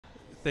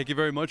Thank you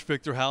very much,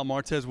 Victor. Hal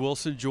Martez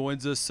Wilson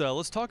joins us.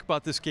 Let's talk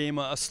about this game.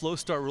 A slow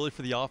start really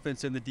for the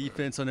offense and the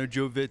defense. I know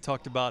Joe Vitt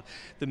talked about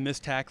the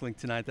missed tackling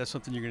tonight. That's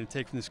something you're going to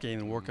take from this game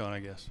and work on,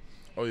 I guess.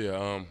 Oh,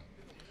 yeah.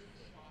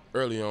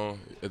 Early on,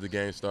 as the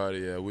game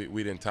started, yeah,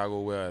 we didn't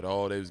tackle well at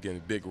all. They was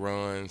getting big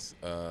runs.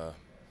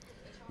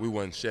 We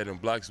wasn't shedding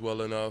blocks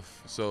well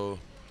enough. So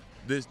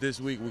this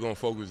week we're going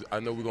to focus. I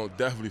know we're going to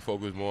definitely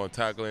focus more on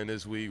tackling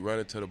this week,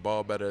 running to the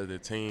ball better as a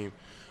team,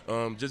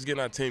 just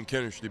getting our team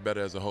chemistry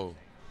better as a whole.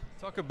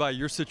 Talk about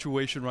your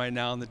situation right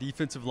now on the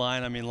defensive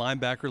line. I mean,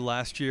 linebacker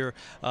last year.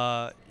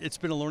 It's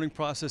been a learning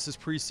process this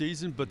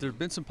preseason, but there have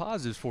been some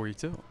positives for you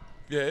too.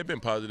 Yeah, it's been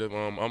positive.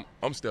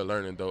 I'm still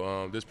learning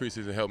though. This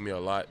preseason helped me a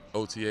lot,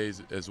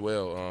 OTAs as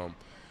well.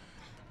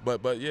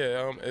 But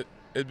yeah,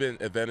 it's been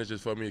advantages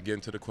for me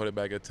getting to the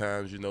quarterback at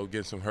times. You know,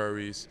 getting some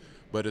hurries.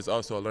 But it's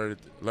also a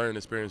learning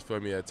experience for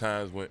me at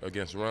times when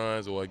against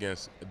runs or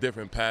against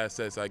different pass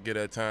sets I get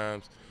at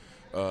times.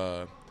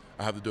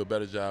 I have to do a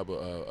better job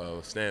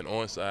of staying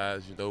on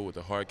sides, you know, with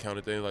the hard count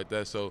and things like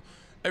that. So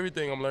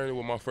everything I'm learning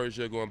with my first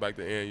year going back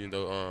to end, you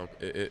know,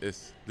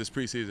 this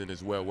preseason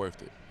is well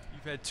worth it.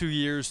 You've had 2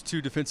 years,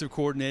 2 defensive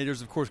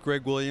coordinators. Of course,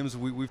 Greg Williams,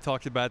 we've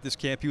talked about this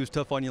camp. He was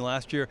tough on you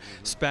last year.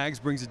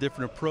 Spags brings a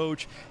different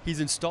approach.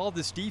 He's installed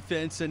this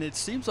defense, and it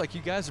seems like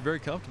you guys are very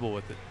comfortable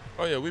with it.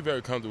 Oh, yeah, we're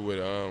very comfortable with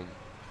it.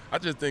 I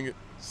just think,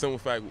 simple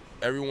fact,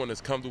 everyone is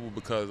comfortable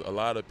because a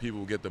lot of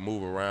people get to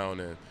move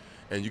around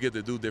and you get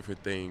to do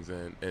different things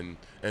and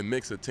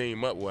mix a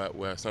team up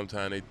where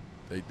sometimes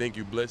they think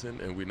you're blitzing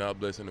and we're not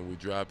blitzing and we're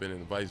dropping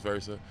and vice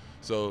versa.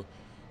 So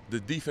the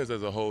defense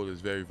as a whole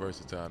is very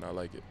versatile, and I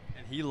like it.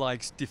 And he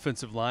likes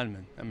defensive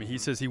linemen. I mean, he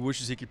says he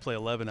wishes he could play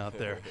 11 out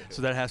there.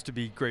 So that has to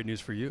be great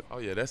news for you. Oh,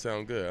 yeah, that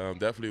sounds good.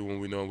 Definitely when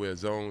we know we're a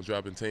zone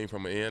dropping team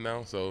from an end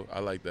now, so I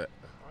like that.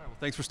 All right, well,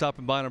 thanks for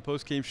stopping by on our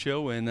post-game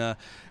show, and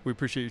we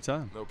appreciate your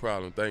time. No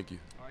problem. Thank you.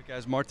 All right,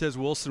 guys, Martez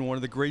Wilson, one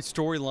of the great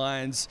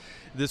storylines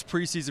this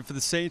preseason for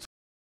the Saints.